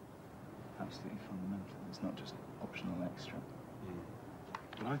is absolutely fundamental. It's not just optional extra.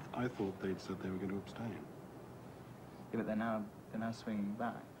 But I thought they'd said they were going to abstain. Yeah, but they're now swinging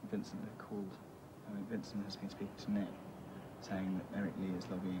back. Vincent had called. I mean, Vincent has been speaking to Nick, saying that Eric Lee is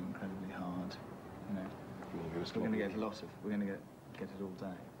lobbying incredibly hard. You know, we're going to get a lot of. We're going to get it all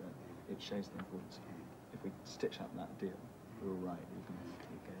day, but it shows the importance of it. If we stitch up that deal, we're all right, even if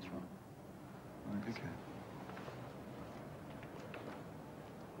it goes wrong. Right. Okay.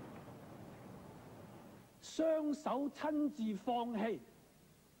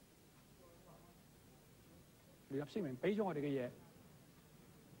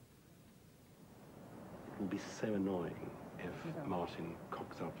 It will be so annoying if Martin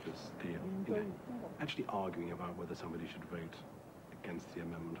cocks up this deal. You know, actually arguing about whether somebody should vote against the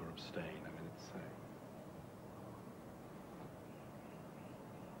amendment or abstain. I mean, it's so...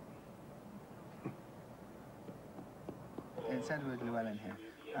 It's Edward Llewellyn here.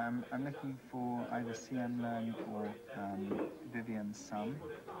 I'm looking for either CM Leung or Vivian Sum.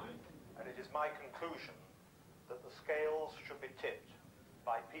 And it is my conclusion that the scales should be tipped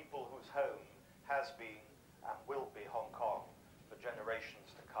by people whose home has been and will be Hong Kong for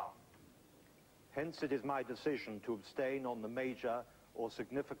generations to come. Hence, it is my decision to abstain on the major or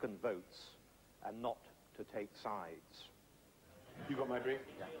significant votes and not to take sides. You got my brief?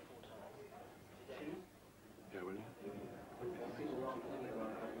 Yeah. Yeah, will you?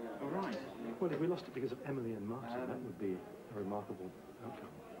 All right. Well, if we lost it because of Emily and Martin, that would be a remarkable outcome.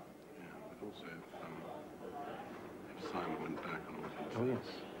 Yeah, but also if Simon went back on what he said. Oh, yes.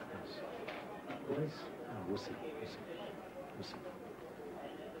 Yes. It is. Oh, we'll see. We'll see. We'll see.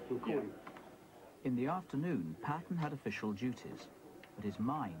 We'll call you. In the afternoon, Patton had official duties, but his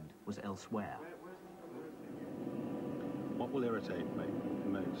mind was elsewhere. What will irritate me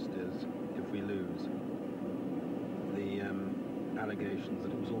most is if we lose the allegations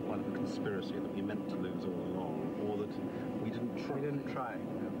that it was all part of a conspiracy, that we meant to lose all along, or that we didn't try. We didn't try.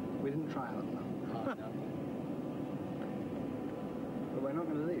 We didn't try hard enough. But we're not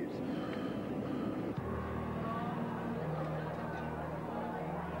going to lose.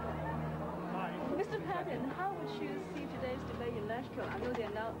 Mr. Patton, how would you see today's debate in Lashkar? I know they're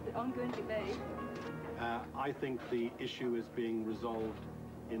now the ongoing debate. I think the issue is being resolved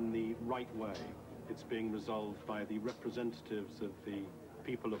in the right way. It's being resolved by the representatives of the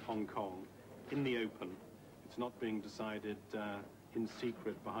people of Hong Kong in the open. It's not being decided in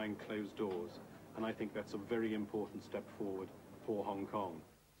secret behind closed doors. And I think that's a very important step forward for Hong Kong.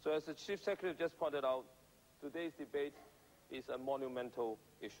 So as the Chief Secretary just pointed out, today's debate is a monumental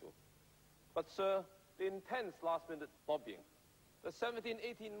issue. But, sir, the intense last-minute lobbying, the 17,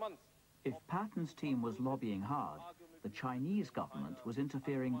 18 months... If Patton's team was lobbying hard, the Chinese government was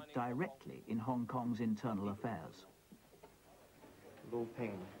interfering directly in Hong Kong's internal affairs. Lu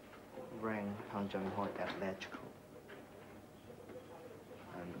Ping rang Pang Chung-hoi at Electrical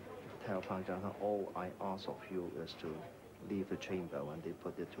and tell Pang Chung-hoi, all I ask of you is to leave the chamber when they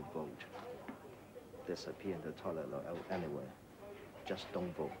put it to vote. Disappear in the toilet or anywhere. Just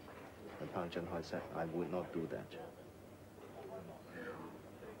don't vote. And Pang Chung-hoi said, I would not do that.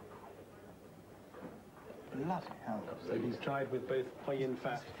 Bloody hell. So he's tried with both Hui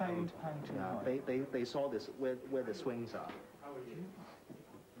Yin-fat and... Yeah, they saw this, where the swings are. Do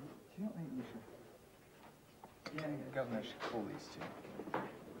you not think we should... Yeah, the governor should call these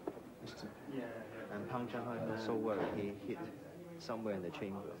two. And Pang Chung-hoi was so worried, he hid somewhere in the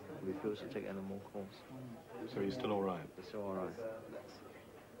chamber, refused to take any more calls. So he's still all right? He's still all right.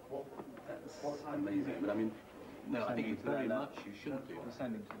 That's amazing. But I mean, no, I think it's very much you shouldn't do. We're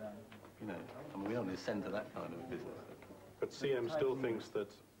sending to them. You know, I mean, we don't send to that kind of business. But CM still thinks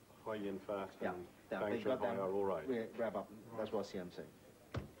that Hui Yin-fat and Pang Chung-hoi are all right. We wrap up. That's what CM said.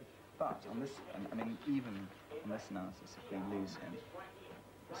 But on this, I mean, even on this analysis, if we lose him,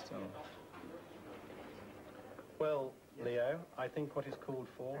 we're still... Well, Leo, I think what is called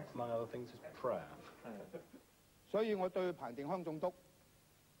for, among other things, is prayer. 所以我對彭定康總督，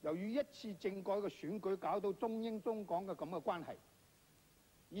由於一次政改嘅選舉搞到中英中港嘅咁嘅關係，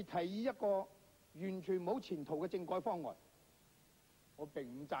而提議一個完全冇前途嘅政改方案，我並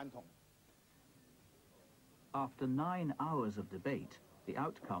唔贊同。After 9 hours of debate, the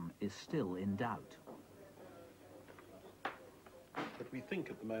outcome is still in doubt. But we think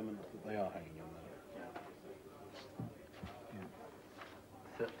at the moment that they are hanging in there.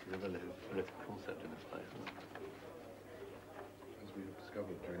 accepted a relative political concept in this place, isn't it? As we have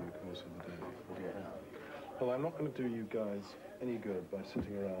discovered during the course of the day. Well, I'm not going to do you guys any good by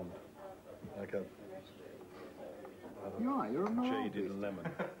sitting around like a you're a jaded lemon.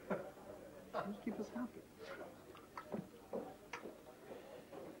 Just keep us happy.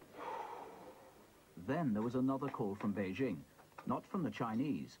 Then there was another call from Beijing, not from the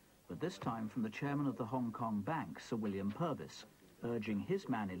Chinese, but this time from the chairman of the Hong Kong Bank, Sir William Purvis, urging his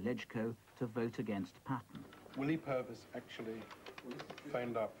man in Ledgco to vote against Patton. Willie Purvis actually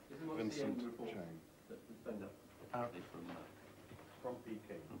phoned up Vincent Chang. Apparently From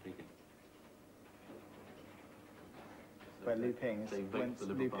Peking. From Peking. But Liu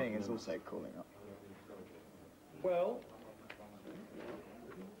Ping is also calling up. Well,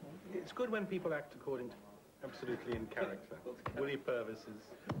 it's good when people act according to absolutely in character. Willie Purvis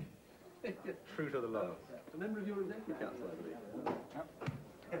is true to the last. A member of your executive council, I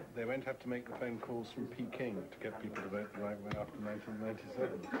believe. They won't have to make the phone calls from Peking to get people to vote the right way after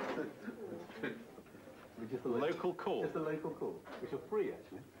 1997. Just a local call. Just a local call, which are free,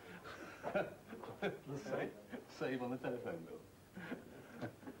 actually. Save on the telephone bill.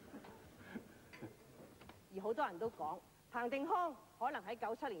 而好多人都講，彭定康可能喺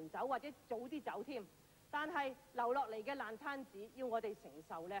97年走，或者早啲走添。但係留落嚟嘅爛攤子，要我哋承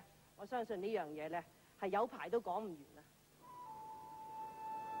受咧，我相信呢樣嘢咧係有排都講唔完啊！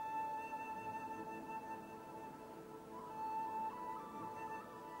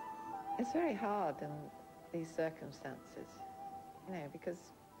 It's very hard in these circumstances, you know, because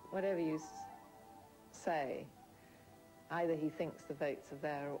whatever you say, either he thinks the votes are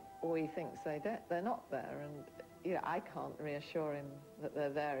there or he thinks they're not there, and you know, I can't reassure him that they're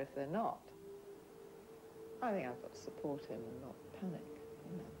there if they're not. I think I've got to support him and not panic.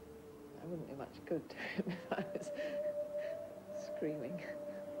 You know, I wouldn't do much good to him if I was screaming.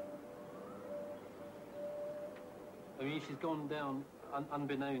 I mean, she's gone down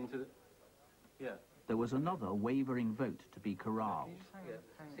unbeknown to... Yeah. There was another wavering vote to be corralled.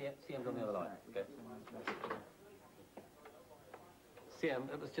 CM's on the other line. Okay. CM,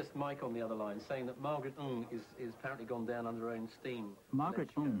 it was just Mike on the other line saying that Margaret Ng is apparently gone down under her own steam.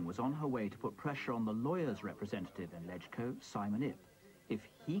 Margaret Ng was on her way to put pressure on the lawyer's representative in Ledgco, Simon Ip. If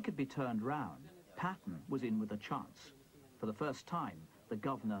he could be turned round, Patton was in with a chance. For the first time, the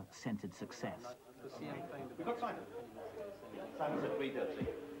governor scented success. We've got Simon. Simon's at 3:30.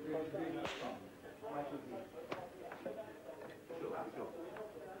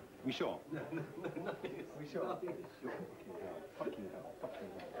 We sure? We sure? Fucking hell.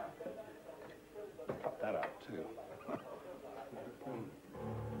 Cut that out too.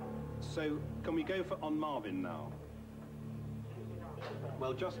 So, can we go for on Marvin now?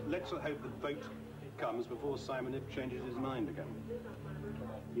 Well, just let's hope the vote comes before Simon Ip changes his mind again.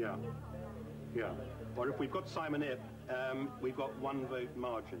 Yeah. Yeah. Or if we've got Simon Ip, we've got one vote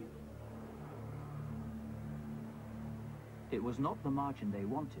margin. It was not the margin they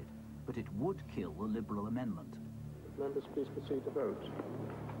wanted, but it would kill the Liberal amendment. Members, please proceed to vote.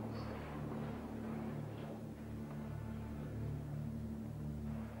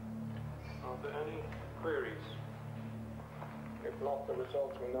 Are there any queries? If not, the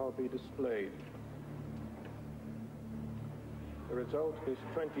results will now be displayed. The result is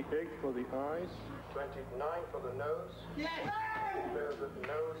 28 for the ayes, 29 for the noes. Yes! The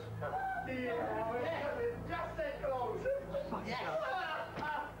noes have... Just say close! Yes!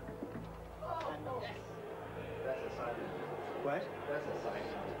 That's a sign. What? That's a sign.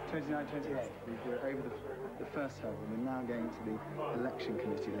 29-28. We're over the first hurdle. We're now going to the election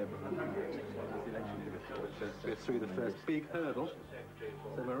committee Liberal. We're through the first big hurdle.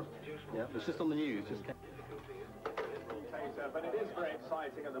 So yeah, it's just on the news. But it is very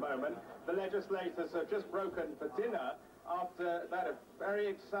exciting at the moment. The legislators have just broken for dinner after that a very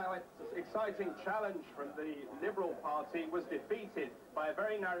exciting challenge from the Liberal Party was defeated by a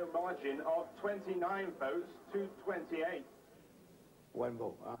very narrow margin of 29 votes to 28. One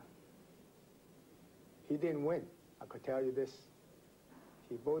vote, huh? He didn't win. I could tell you this.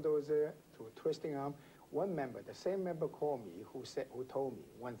 He bulldozed through a twisting arm. One member, the same member called me, who told me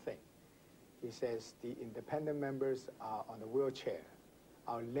one thing. He says, the independent members are on the wheelchair.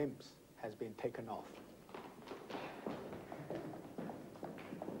 Our limbs has been taken off.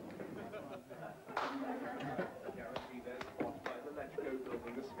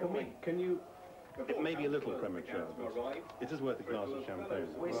 Can you... It may be a little premature, but it is worth a glass of champagne.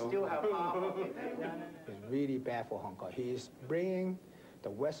 We still have half of it. It's really bad for Hong Kong. He is bringing the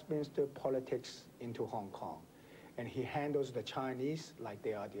Westminster politics into Hong Kong. And he handles the Chinese like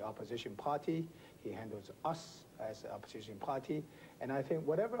they are the opposition party. He handles us as the opposition party. And I think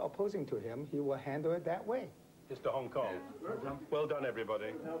whatever opposing to him, he will handle it that way. Mr. Hong Kong. Well done,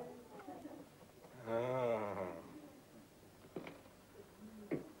 everybody.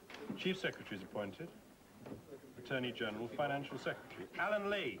 Chief Secretary is appointed. Attorney General, Financial Secretary.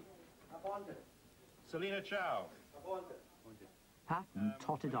 Alan Lee. Selina Chow. Patton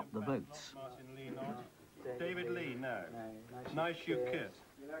totted up the votes. Martin Lee not. David Lee, no. Naishu Kit.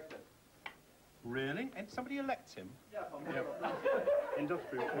 Really? And somebody elects him? Yeah.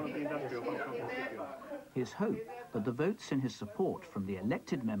 Industrial, one of the industrial Hong Kong constituents. His hope that the votes in his support from the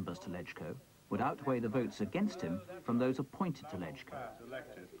elected members to LegCo would outweigh the votes against him from those appointed to LegCo.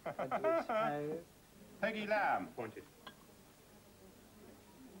 Elected. Peggy Lam. Appointed.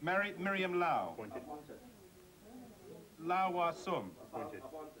 Miriam Lau. Appointed. Lau Wah Sum. Appointed.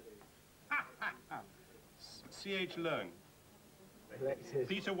 C.H. Leung. Elected.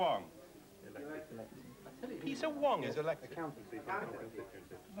 Peter Wong. Elected. Peter Wong is elected.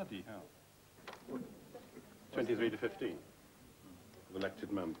 Bloody hell. 23 to 15.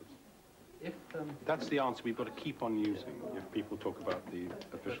 Elected members. That's the answer we've got to keep on using if people talk about the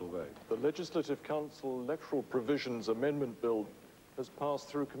official vote. The Legislative Council Electoral Provisions Amendment Bill has passed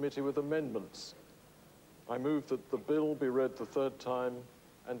through committee with amendments. I move that the bill be read the third time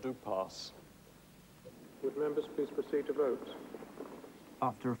and do pass. Would members please proceed to vote?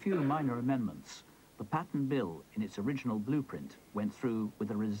 After a few minor amendments, the Patton bill in its original blueprint went through with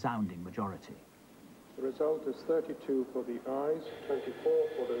a resounding majority. The result is 32 for the ayes, 24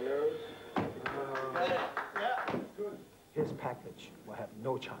 for the noes. His package will have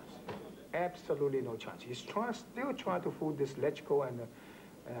no chance. Absolutely no chance. He's still trying to fool this LegCo, and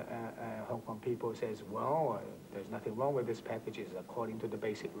Hong Kong people says, well, there's nothing wrong with this package. It's according to the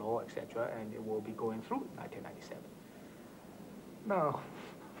basic law, etc., and it will be going through 1997. No,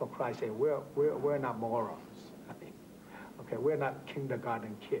 for Christ's sake, we're not morons. I mean, okay, we're not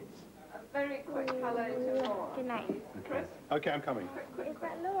kindergarten kids. Very quick hello to Laura. Good night. Chris? Okay, I'm coming. Is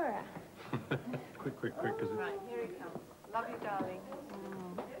that Laura? Quick, because it's... Right, here he comes. Love you, darling.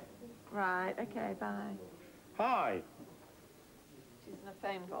 Right, okay, bye. Hi. She's in a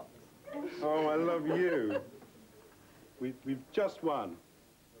phone box. Oh, I love you. We've just won.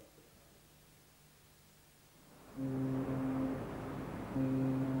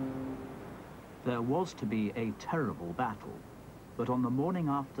 There was to be a terrible battle, but on the morning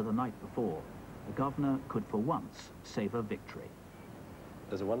after the night before, the governor could for once savour victory.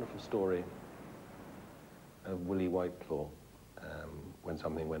 There's a wonderful story of Willie Whiteclaw when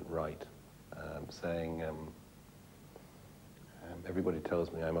something went right, saying, everybody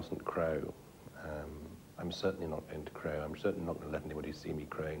tells me I mustn't crow. I'm certainly not going to crow. I'm certainly not going to let anybody see me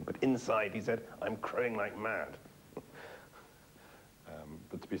crowing. But inside, he said, I'm crowing like mad.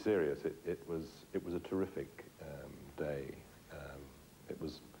 But to be serious, it was a terrific day. It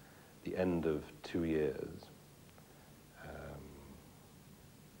was the end of 2 years.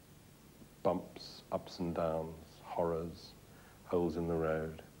 Bumps, ups and downs, horrors, holes in the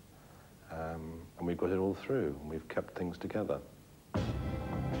road. And we've got it all through, and we've kept things together.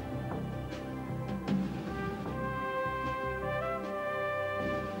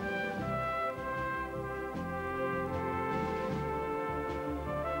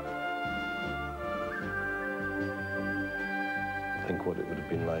 Think what it would have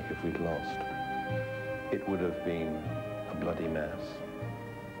been like if we'd lost. It would have been a bloody mess.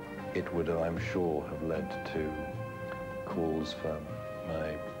 It would, I'm sure, have led to calls for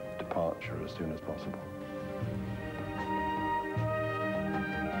my departure as soon as possible.